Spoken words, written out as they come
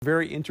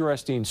Very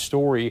interesting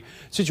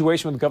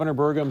situation with Governor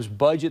Burgum's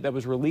budget that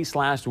was released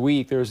last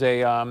week. There's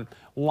a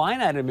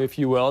line item, if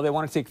you will. They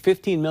want to take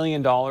 $15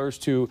 million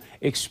to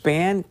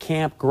expand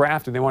Camp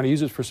Grafton. They want to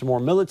use it for some more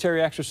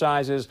military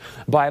exercises,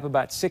 buy up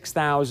about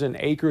 6,000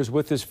 acres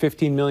with this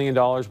 $15 million.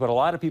 But a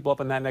lot of people up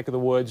in that neck of the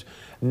woods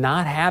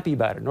not happy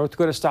about it. North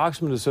Dakota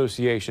Stocksmen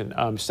Association,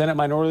 Senate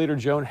Minority Leader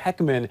Joan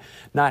Heckman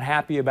not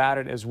happy about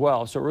it as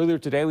well. So earlier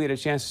today, we had a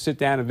chance to sit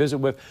down and visit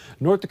with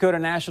North Dakota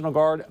National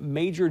Guard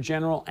Major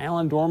General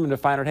Alan Dorman to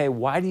find out, hey,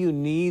 why do you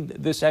need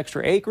this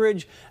extra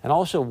acreage? And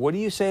also, what do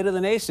you say to the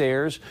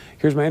naysayers?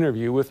 Here's my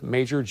interview with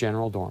Major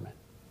General Dorman.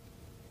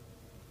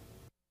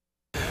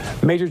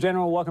 Major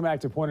General, welcome back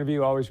to Point of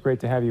View. Always great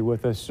to have you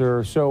with us,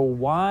 sir. So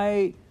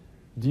why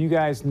do you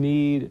guys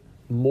need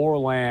more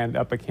land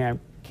up at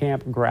Camp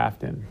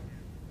Grafton?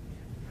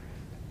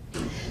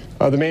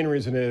 The main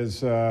reason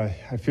is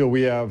I feel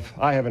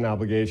I have an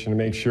obligation to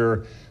make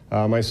sure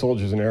my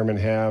soldiers and airmen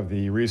have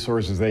the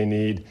resources they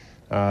need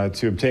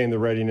to obtain the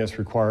readiness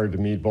required to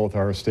meet both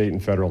our state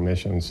and federal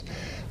missions.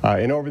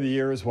 And over the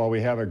years, while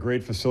we have a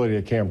great facility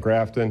at Camp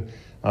Grafton,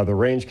 the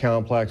range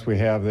complex we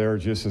have there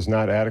just is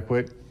not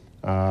adequate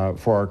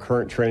for our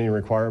current training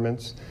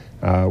requirements.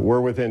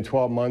 We're within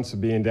 12 months of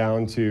being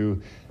down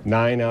to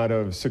 9 out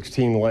of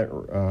 16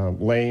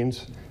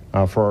 lanes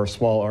for our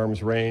small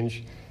arms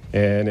range.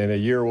 And in a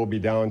year, we'll be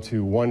down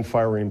to 1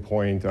 firing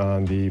point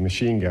on the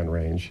machine gun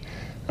range.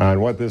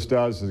 And what this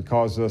does is it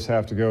causes us to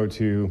have to go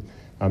to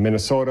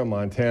Minnesota,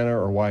 Montana,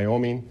 or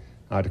Wyoming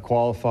to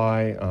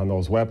qualify on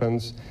those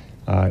weapons.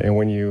 And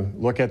when you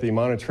look at the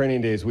amount of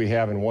training days we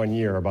have in 1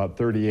 year, about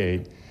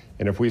 38,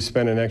 and if we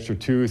spend an extra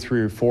 2,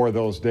 3, or 4 of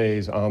those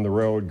days on the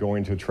road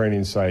going to a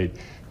training site,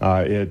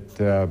 it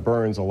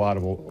burns a lot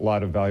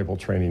of valuable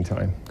training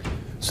time.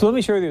 So let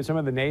me share with you what some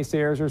of the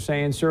naysayers are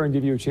saying, sir, and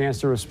give you a chance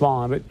to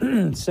respond.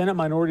 But Senate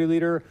Minority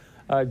Leader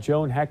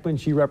Joan Heckman,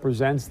 she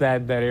represents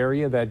that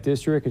area, that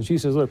district, and she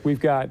says, look, we've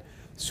got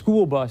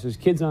school buses,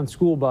 kids on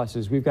school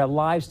buses, we've got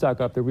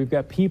livestock up there, we've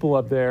got people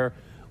up there.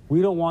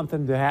 We don't want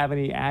them to have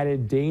any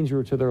added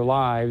danger to their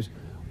lives.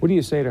 What do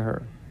you say to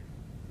her?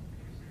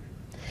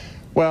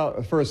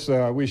 Well, first,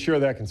 we share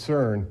that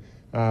concern,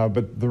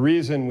 but the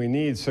reason we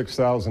need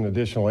 6,000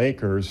 additional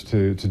acres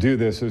to do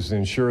this is to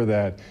ensure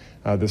that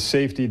the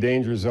safety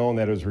danger zone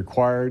that is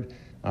required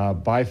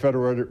by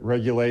federal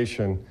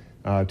regulation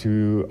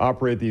to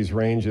operate these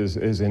ranges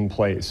is in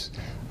place.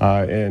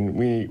 And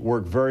we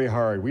work very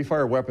hard. We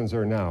fire weapons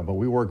there now, but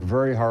we work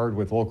very hard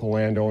with local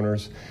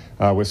landowners,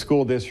 with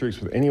school districts,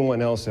 with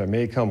anyone else that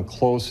may come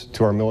close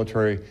to our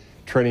military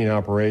training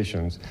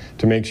operations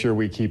to make sure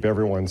we keep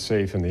everyone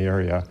safe in the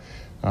area.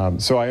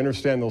 So I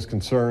understand those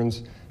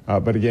concerns,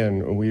 but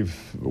again, we've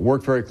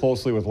worked very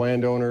closely with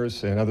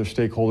landowners and other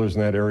stakeholders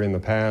in that area in the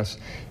past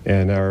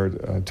and are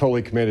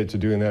totally committed to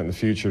doing that in the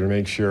future to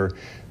make sure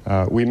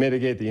we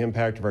mitigate the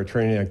impact of our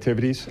training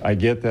activities. I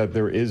get that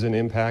there is an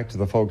impact to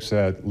the folks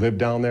that live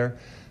down there,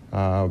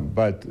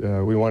 but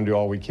we want to do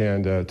all we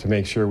can to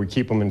make sure we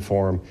keep them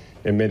informed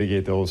and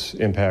mitigate those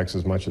impacts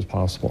as much as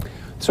possible.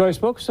 So I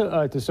spoke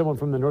to someone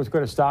from the North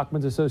Dakota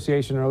Stockmen's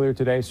Association earlier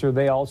today, sir.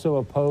 They also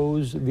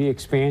oppose the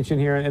expansion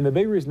here. And the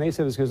big reason they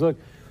said is because, look,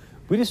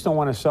 we just don't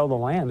want to sell the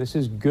land. This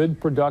is good,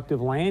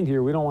 productive land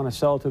here. We don't want to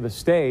sell it to the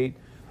state.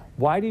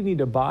 Why do you need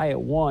to buy it,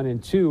 one?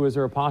 And two, is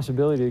there a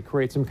possibility to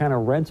create some kind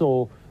of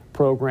rental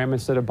program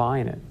instead of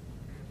buying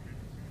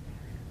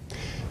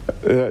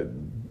it?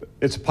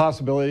 It's a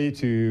possibility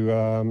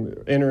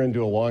to enter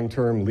into a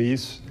long-term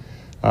lease.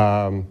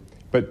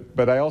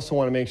 But I also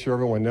want to make sure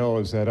everyone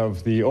knows that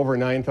of the over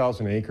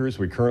 9,000 acres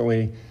we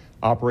currently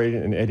operate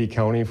in Eddy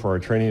County for our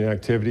training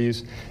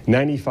activities,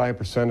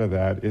 95% of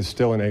that is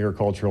still in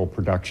agricultural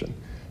production.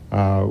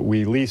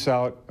 We lease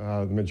out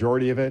the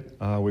majority of it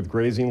with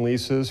grazing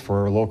leases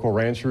for local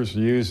ranchers to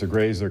use to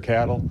graze their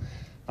cattle.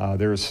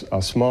 There's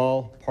a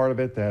small part of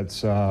it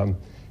that's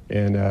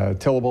in a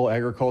tillable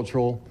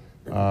agricultural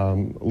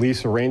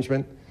lease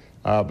arrangement.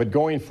 But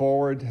going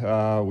forward,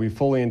 we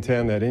fully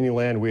intend that any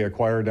land we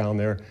acquire down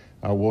there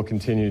we'll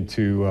continue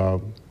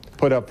to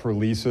put up for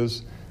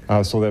leases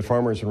so that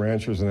farmers and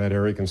ranchers in that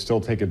area can still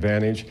take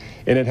advantage.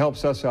 And it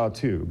helps us out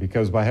too,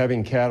 because by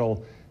having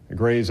cattle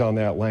graze on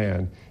that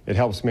land, it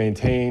helps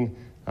maintain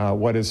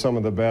what is some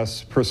of the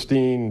best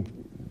pristine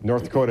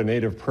North Dakota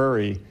native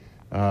prairie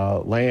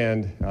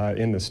land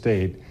in the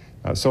state.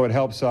 So it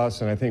helps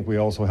us, and I think we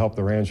also help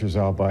the ranchers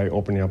out by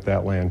opening up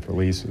that land for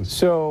leases.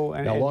 So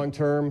now long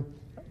term,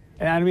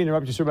 and I don't mean to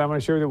interrupt you, sir, but I want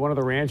to share that one of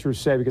the ranchers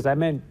said, because I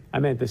meant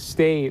the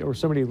state or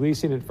somebody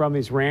leasing it from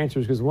these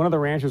ranchers, because one of the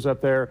ranchers up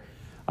there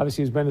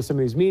obviously has been to some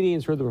of these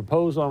meetings, heard the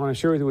proposal. I want to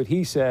share with you what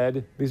he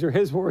said. These are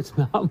his words,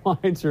 not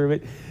mine, sir,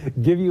 but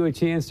give you a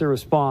chance to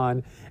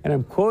respond. And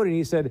I'm quoting,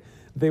 he said,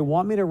 "They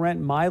want me to rent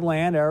my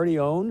land I already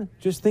own?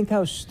 Just think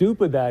how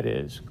stupid that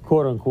is,"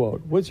 quote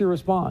unquote. What's your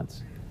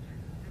response?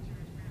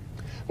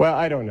 Well,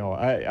 I don't know.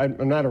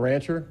 I'm not a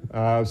rancher,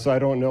 so I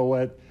don't know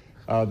what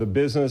the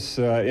business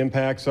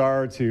impacts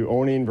are to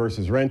owning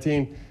versus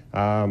renting.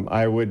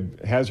 I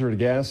would hazard a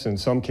guess in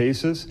some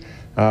cases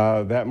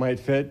that might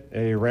fit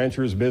a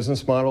rancher's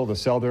business model to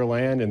sell their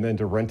land and then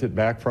to rent it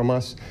back from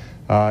us.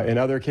 In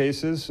other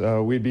cases,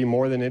 we'd be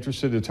more than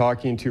interested in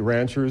talking to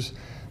ranchers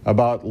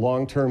about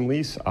long-term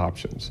lease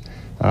options.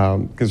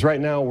 Because right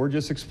now we're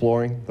just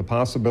exploring the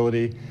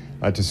possibility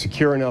to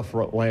secure enough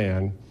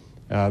land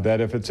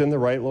that if it's in the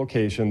right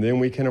location, then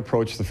we can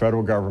approach the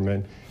federal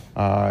government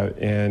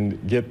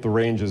and get the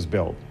ranges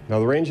built. Now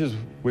the ranges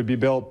would be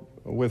built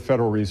with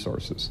federal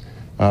resources.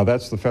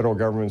 That's the federal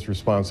government's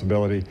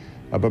responsibility.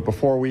 But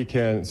before we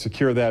can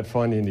secure that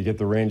funding to get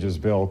the ranges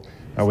built,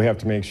 we have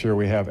to make sure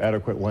we have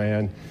adequate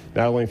land,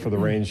 not only for the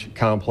range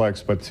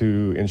complex, but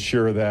to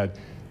ensure that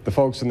the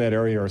folks in that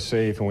area are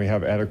safe and we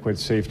have adequate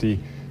safety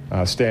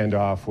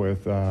standoff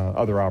with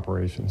other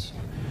operations.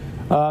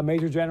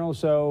 Major General,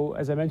 so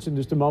as I mentioned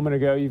just a moment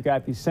ago, you've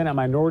got the Senate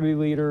Minority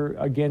Leader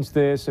against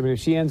this. I mean, if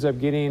she ends up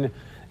getting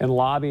and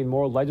lobbying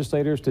more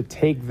legislators to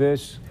take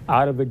this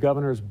out of the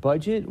governor's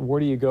budget, where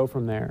do you go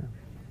from there?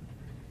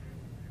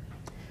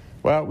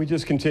 Well, we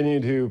just continue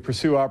to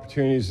pursue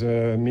opportunities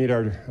to meet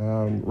our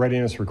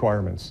readiness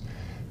requirements.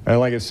 And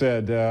like I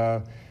said,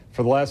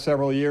 for the last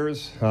several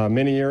years,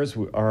 many years,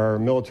 our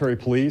military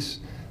police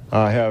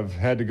have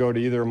had to go to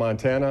either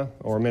Montana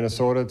or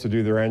Minnesota to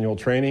do their annual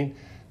training.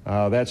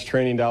 That's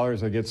training dollars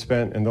that get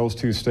spent in those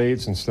two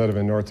states instead of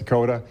in North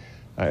Dakota.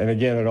 And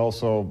again, it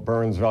also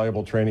burns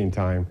valuable training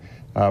time.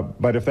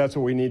 But if that's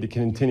what we need to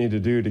continue to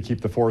do to keep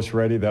the force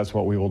ready, that's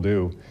what we will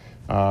do.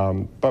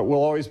 But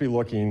we'll always be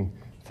looking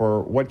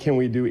for what can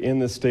we do in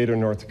the state of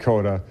North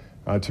Dakota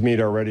to meet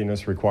our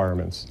readiness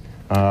requirements.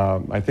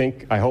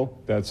 I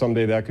hope that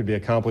someday that could be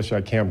accomplished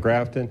at Camp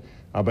Grafton,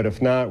 but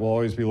if not, we'll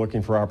always be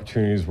looking for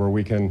opportunities where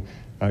we can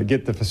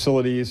get the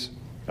facilities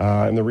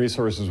and the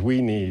resources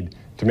we need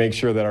to make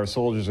sure that our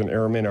soldiers and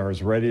airmen are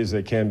as ready as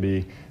they can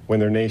be when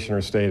their nation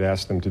or state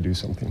asks them to do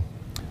something.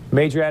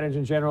 Major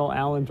Adjutant General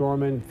Alan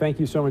Dorman, thank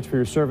you so much for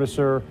your service,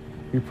 sir.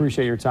 We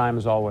appreciate your time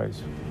as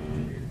always.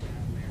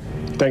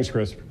 Thanks,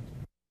 Chris.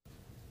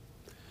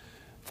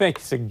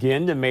 Thanks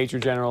again to Major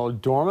General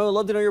Dorman. I'd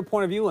love to know your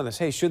point of view on this.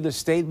 Hey, should the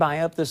state buy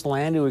up this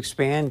land to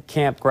expand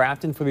Camp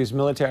Grafton for these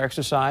military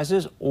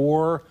exercises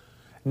or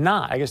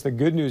not? I guess the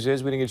good news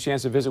is we didn't get a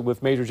chance to visit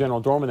with Major General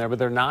Dorman there, but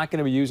they're not going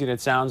to be using,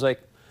 it sounds like,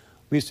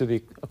 at least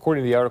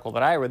according to the article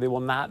that I read, they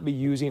will not be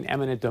using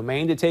eminent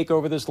domain to take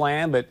over this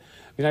land, but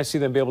it'd be nice to see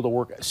them be able to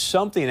work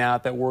something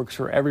out that works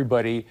for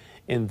everybody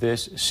in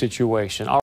this situation.